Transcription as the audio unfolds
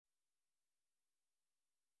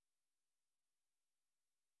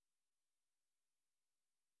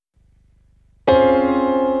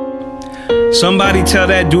Somebody tell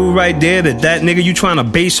that dude right there that nigga you trying to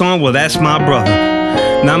base on, well, that's my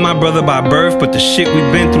brother. Not my brother by birth, but the shit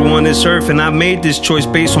we've been through on this earth. And I made this choice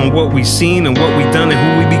based on what we seen and what we done and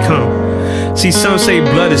who we become. See, some say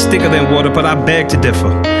blood is thicker than water, but I beg to differ.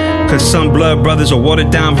 Cause some blood brothers are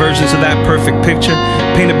watered down versions of that perfect picture,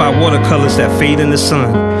 painted by watercolors that fade in the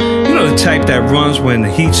sun. You know the type that runs when the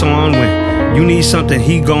heat's on, when you need something,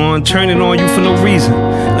 he gone, turning on you for no reason.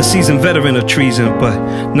 A seasoned veteran of treason,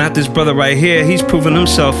 but not this brother right here. He's proven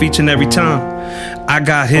himself each and every time. I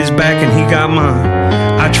got his back and he got mine.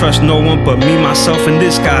 I trust no one but me, myself, and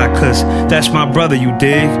this guy, cause that's my brother, you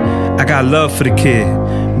dig? I got love for the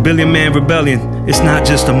kid. Billion Man Rebellion, it's not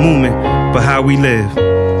just a movement, but how we live.